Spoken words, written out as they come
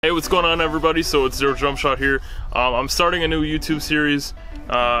Hey, what's going on, everybody? So it's Zero Jump Shot here. I'm starting a new YouTube series.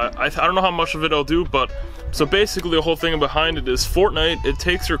 I don't know how much of it I'll do, but so basically the whole thing behind it is Fortnite. It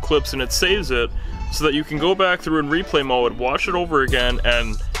takes your clips and it saves it so that you can go back through in replay mode, watch it over again,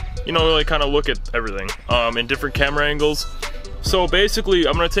 and like kind of look at everything in different camera angles. So basically,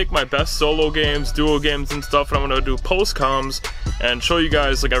 I'm gonna take my best solo games, duo games, and stuff, and I'm gonna do post comms and show you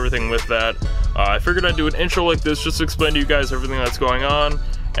guys like everything with that. I figured I'd do an intro like this just to explain to you guys everything that's going on.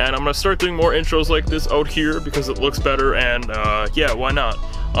 And I'm gonna start doing more intros like this out here because it looks better, and yeah, why not?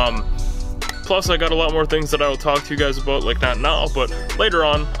 Plus I got a lot more things that I will talk to you guys about, like not now, but later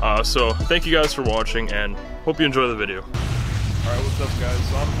on. So thank you guys for watching, and hope you enjoy the video. Alright, what's up guys?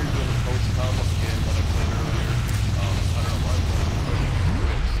 So I'm here doing a post-com of the game that I played earlier. I don't know why I'm going to do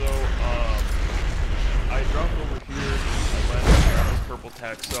it. So, I dropped over here, I landed on this purple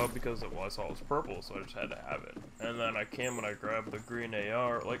tack sub because I saw it was purple, so I just had to have it. And then I came and I grabbed the green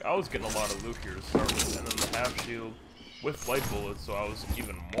AR. Like, I was getting a lot of loot here to start with, and then the half shield with light bullets, so I was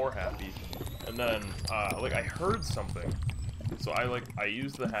even more happy. And then, like, I heard something, so I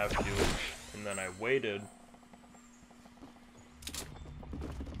used the half shield, and then I waited.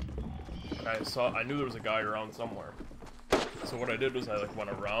 And I knew there was a guy around somewhere. So what I did was I went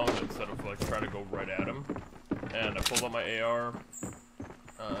around instead of trying to go right at him, and I pulled out my AR,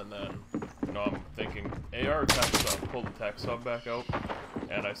 and then I'm thinking AR attack sub, pull the attack sub back out,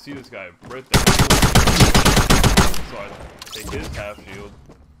 and I see this guy right there. So I take his half shield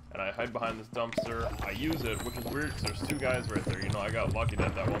and I hide behind this dumpster. I use it, which is weird because there's two guys right there. I got lucky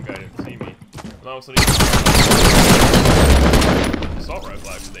that one guy didn't see me. And all of a sudden assault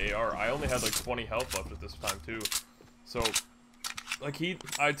rifle with the AR. I only had 20 health left at this time too. So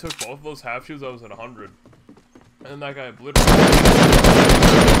I took both of those half shields. I was at 100. And then that guy obliterated my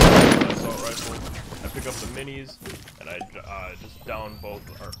assault rifle. I pick up the minis, and I just downed both,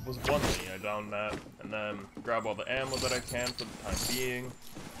 or was one mini, I downed that, and then grab all the ammo that I can for the time being.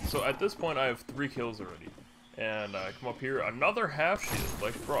 So at this point I have 3 kills already. And I come up here, another half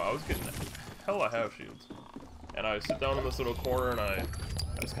shield. Bro, I was getting hella half shields. And I sit down in this little corner and I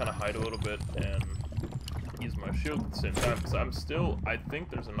just kind of hide a little bit and use my shield at the same time, because I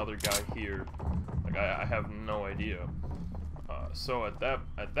think there's another guy here. I have no idea. So at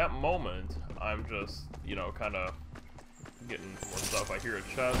that moment, I'm just, kind of getting more stuff. I hear a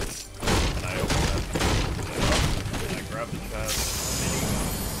chest, and I open that, and I grab the chest,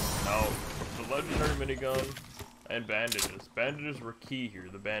 minigun. Now, the legendary minigun and bandages. Bandages were key here,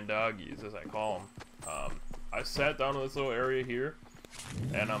 the bandagis, as I call them. I sat down in this little area here,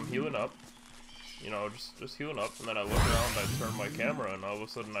 and I'm healing up. Just healing up, and then I look around, I turn my camera, and all of a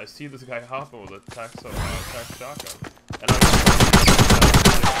sudden I see this guy hopping with a tac shotgun. And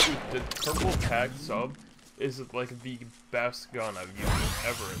dude, the purple tac sub is the best gun I've used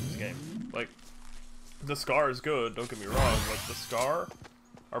ever in this game. The SCAR is good, don't get me wrong, but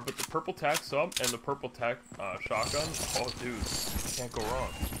the purple tac sub and the purple tac shotgun, oh dude, can't go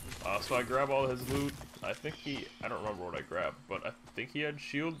wrong. So I grab all his loot. I don't remember what I grabbed, but I think he had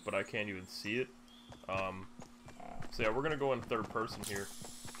shield, but I can't even see it. So yeah, we're gonna go in third person here,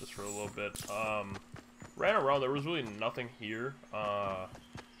 just for a little bit. Ran around, there was really nothing here. I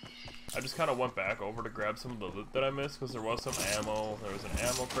just kind of went back over to grab some of the loot that I missed, because there was some ammo. There was an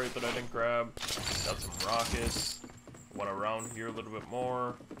ammo crate that I didn't grab. Got some rockets. Went around here a little bit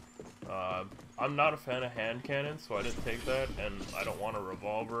more. I'm not a fan of hand cannons, so I didn't take that, and I don't want a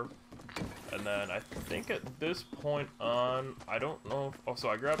revolver. And then I think at this point on, I don't know if, oh, so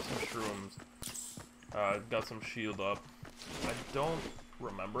I grabbed some shrooms. Got some shield up. I don't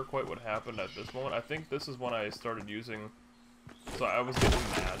remember quite what happened at this moment. I think this is when I started using, so I was getting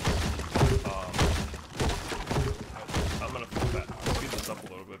mad. I'm gonna speed this up a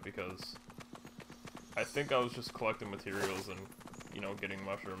little bit because I think I was just collecting materials and, getting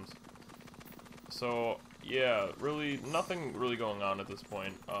mushrooms. So, yeah, really, nothing really going on at this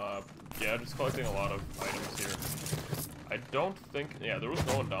point. Yeah, just collecting a lot of items here. I don't think, yeah, there was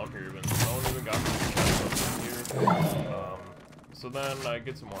no one down here even. No one even got to the chest here. So then I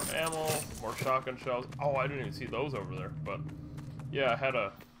get some more ammo, more shotgun shells. Oh, I didn't even see those over there. But, yeah,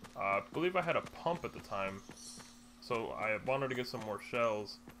 I believe I had a pump at the time. So I wanted to get some more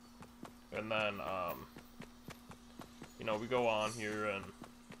shells. And then, we go on here and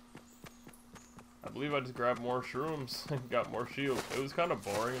I believe I just grabbed more shrooms and got more shields. It was kind of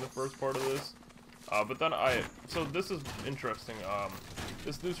boring in the first part of this. But then so this is interesting.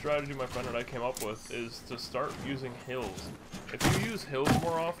 This new strategy my friend and I came up with is to start using hills. If you use hills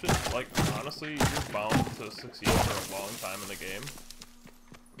more often, honestly, you're bound to succeed for a long time in the game.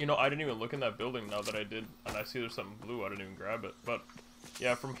 I didn't even look in that building now that I did, and I see there's something blue, I didn't even grab it. But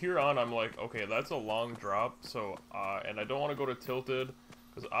yeah, from here on, I'm like, okay, that's a long drop, so, and I don't want to go to tilted,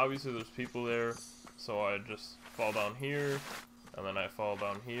 because obviously there's people there, so I just fall down here, and then I fall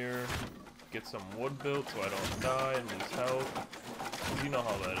down here, get some wood built so I don't die and lose health, you know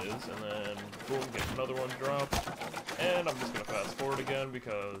how that is, and then, boom, get another one drop, and I'm just going to fast forward again,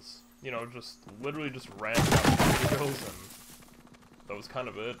 because, you know, just, literally just ran down videos, and that was kind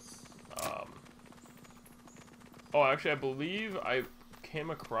of it. Oh, actually, I believe I came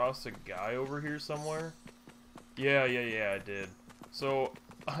across a guy over here somewhere. Yeah, I did. So,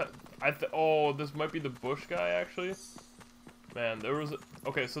 oh, this might be the bush guy, actually. Man, there was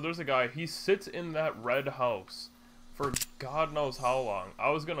okay, so there's a guy, he sits in that red house for God knows how long. I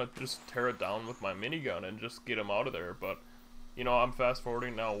was gonna just tear it down with my minigun and just get him out of there, but, you know, I'm fast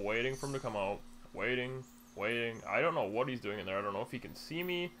forwarding now, waiting for him to come out. Waiting. I don't know what he's doing in there. I don't know if he can see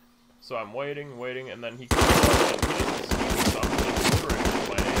me. So I'm waiting, and then he comes out, and he doesn't see me, so I'm just delivering with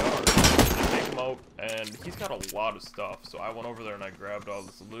my AR. I take him out, and he's got a lot of stuff, so I went over there and I grabbed all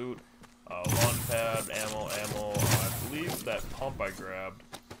this loot. Launch pad, ammo, I believe that pump I grabbed.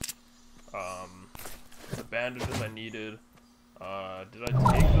 The bandages I needed. Did I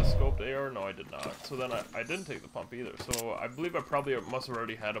take the scoped AR? No, I did not. So then I didn't take the pump either, so I believe I probably must have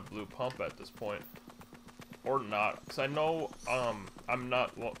already had a blue pump at this point. Or not, because I know I'm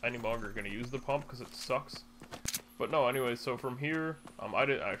not any longer going to use the pump because it sucks. But no, anyway, so from here, I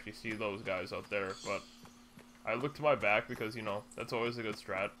didn't actually see those guys out there, but I looked to my back because, you know, that's always a good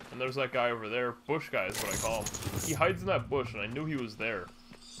strat. And there's that guy over there, bush guy is what I call him. He hides in that bush, and I knew he was there.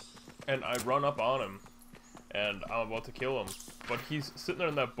 And I run up on him, and I'm about to kill him. But he's sitting there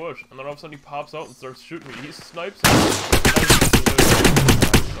in that bush, and then all of a sudden he pops out and starts shooting me. He snipes me.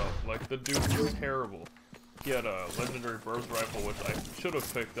 Like, the dude was terrible. He had a legendary burst rifle, which I should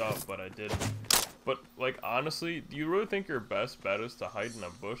have picked up, but I didn't. But, like, honestly, do you really think your best bet is to hide in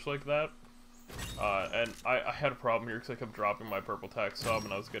a bush like that? And I had a problem here because I kept dropping my purple tack sub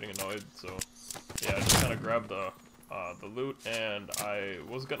and I was getting annoyed, so yeah, I just kind of grabbed the loot, and I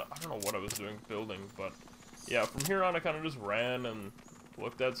don't know what I was doing building, but yeah, from here on I kind of just ran and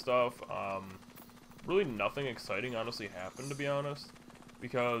looked at stuff. Really nothing exciting honestly happened, to be honest.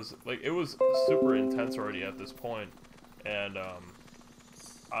 Because, like, it was super intense already at this point, and,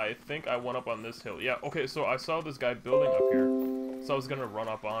 I think I went up on this hill. Yeah, okay, so I saw this guy building up here, so I was gonna run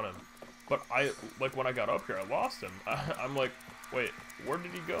up on him. But when I got up here, I lost him. I'm like, wait, where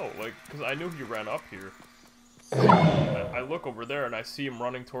did he go? Like, because I knew he ran up here. I look over there, and I see him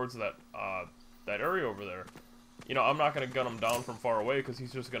running towards that area over there. You know, I'm not gonna gun him down from far away, because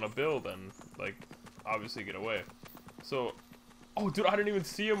he's just gonna build and, like, obviously get away. So... oh, dude, I didn't even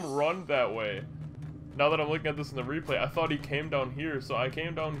see him run that way. Now that I'm looking at this in the replay, I thought he came down here. So I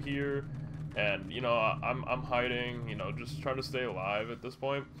came down here, and, you know, I'm hiding, you know, just trying to stay alive at this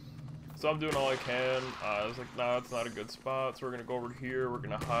point. So I'm doing all I can. I was like, nah, it's not a good spot, so we're going to go over here. We're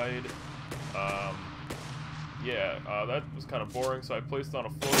going to hide. Yeah, that was kind of boring, so I placed on a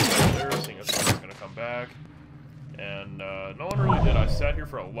floor right there, seeing if someone's going to come back. And no one really did. I sat here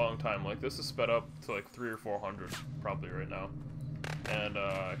for a long time. Like, this is sped up to like 300 or 400 probably right now. And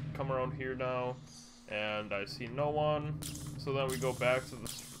come around here now, and I see no one. So then we go back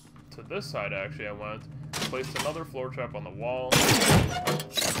to this side. Actually, I went, placed another floor trap on the wall,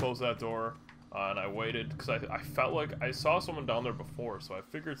 closed that door, and I waited because I felt like I saw someone down there before, so I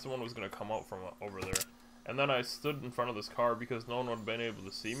figured someone was gonna come out from over there. And then I stood in front of this car because no one would have been able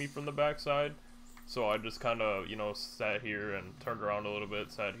to see me from the backside. So I just kind of, you know, sat here and turned around a little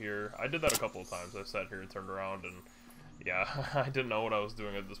bit, sat here. I did that a couple of times. I sat here and turned around, and yeah, I didn't know what I was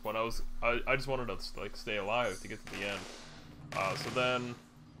doing at this point. I just wanted to, like, stay alive to get to the end. So then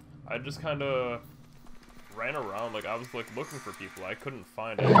I just kind of ran around. Like, I was, like, looking for people. I couldn't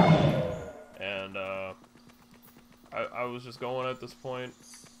find it. And I was just going at this point.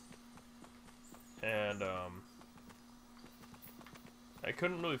 And I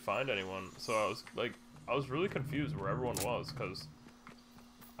couldn't really find anyone, so I was really confused where everyone was, because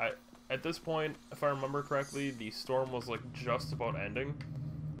at this point, if I remember correctly, the storm was like just about ending.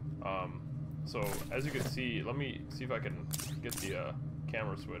 So as you can see, let me see if I can get the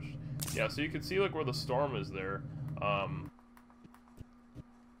camera switched. Yeah, so you can see like where the storm is there.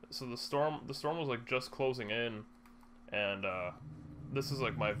 So the storm was like just closing in, and this is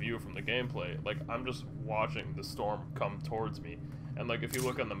like my view from the gameplay. Like, I'm just watching the storm come towards me. And like, if you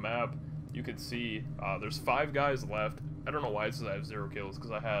look on the map, you can see there's 5 guys left. I don't know why it says I have 0 kills,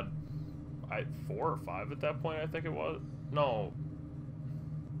 because I had 4 or 5 at that point, I think it was. No.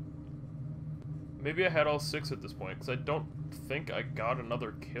 Maybe I had all 6 at this point, because I don't think I got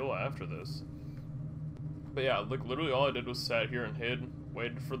another kill after this. But yeah, like literally all I did was sat here and hid,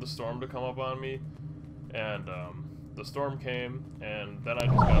 waited for the storm to come up on me, and the storm came, and then I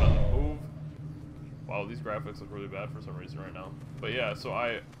just got on the move. Wow, these graphics look really bad for some reason right now. But yeah, so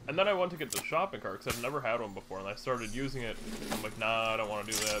and then I went to get the shopping cart because I've never had one before, and I started using it. I'm like, nah, I don't want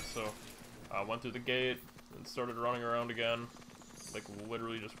to do that. So I went through the gate and started running around again. Like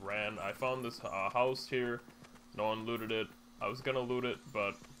literally just ran. I found this house here. No one looted it. I was gonna loot it,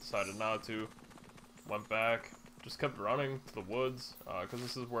 but decided not to. Went back, just kept running to the woods, because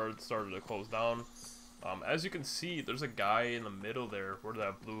this is where it started to close down. As you can see, there's a guy in the middle there where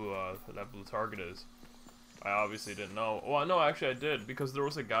that blue target is. I obviously didn't know. Well, no, actually I did, because there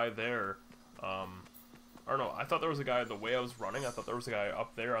was a guy there. Or no, I thought there was a guy, the way I was running, I thought there was a guy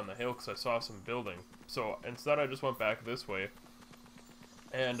up there on the hill, because I saw some building. So instead I just went back this way.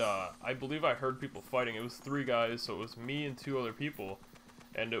 And I believe I heard people fighting. It was 3 guys, so it was me and 2 other people.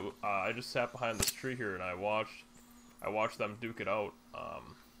 And I just sat behind this tree here and I watched them duke it out. I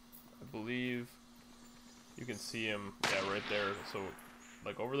believe you can see him, yeah, right there. So,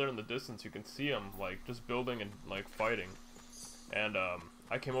 like over there in the distance, you can see him like just building and like fighting. And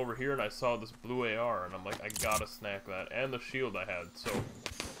I came over here and I saw this blue AR, and I'm like, I gotta snack that, and the shield I had. So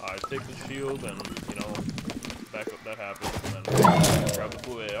I take the shield, and you know, that happens, and then grab the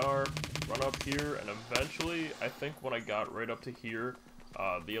blue AR, run up here, and eventually, I think when I got right up to here.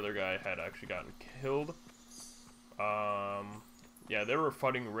 The other guy had actually gotten killed. Yeah, they were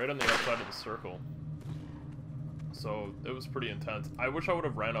fighting right on the outside of the circle. So, it was pretty intense. I wish I would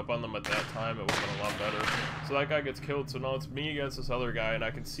have ran up on them at that time. It would have been a lot better. So that guy gets killed, so now it's me against this other guy, and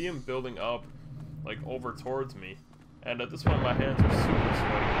I can see him building up, like, over towards me. And at this point, my hands are super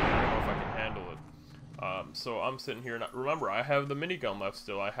sweaty. I don't know if I can handle it. So I'm sitting here, and remember, I have the minigun left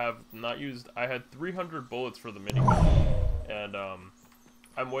still. I have not used, I had 300 bullets for the minigun. And,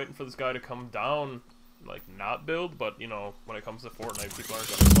 I'm waiting for this guy to come down, like, not build, but, you know, when it comes to Fortnite, people aren't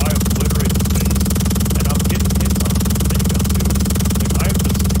gonna fly, obliterate the space, and I'm getting hits on the minigun, too. Like, I'm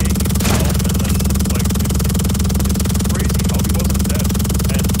just taking out, and then, like, it's crazy how he wasn't dead,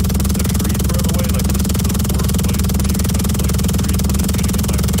 and the trees were in the way. Like, this is the worst place to be, because, like, the trees were just getting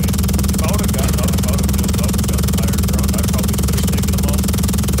in my way. If I would have gotten up, if I would have built up and got higher ground, I probably could have taken them out,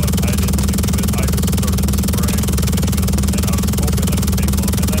 but I didn't think of it. I just started spraying with the minigun, and I was hoping that it would take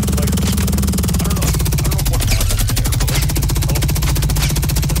long. And then, like, I don't know what happened there, but, like, he just teleported.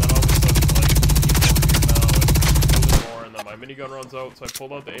 And then all of a sudden, like, he's over here now, and building more, and then my minigun runs out, so I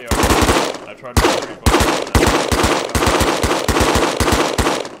pulled out the AR, and I tried to shoot, but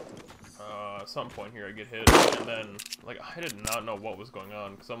at some point here I get hit, and then, like, I did not know what was going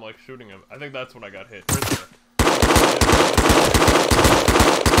on, because I'm, like, shooting him. I think that's when I got hit, right there.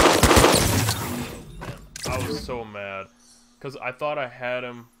 Man, I was so mad, because I thought I had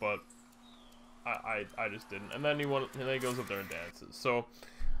him, but I just didn't. And then he goes up there and dances. So,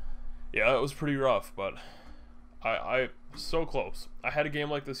 yeah, it was pretty rough, but I so close. I had a game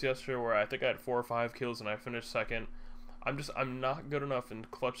like this yesterday where I think I had 4 or 5 kills and I finished second. I'm not good enough in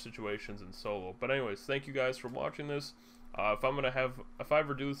clutch situations in solo. But anyways, thank you guys for watching this. If I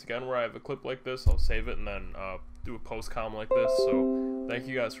ever do this again where I have a clip like this, I'll save it and then do a post-com like this. So thank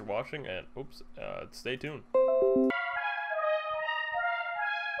you guys for watching, and stay tuned.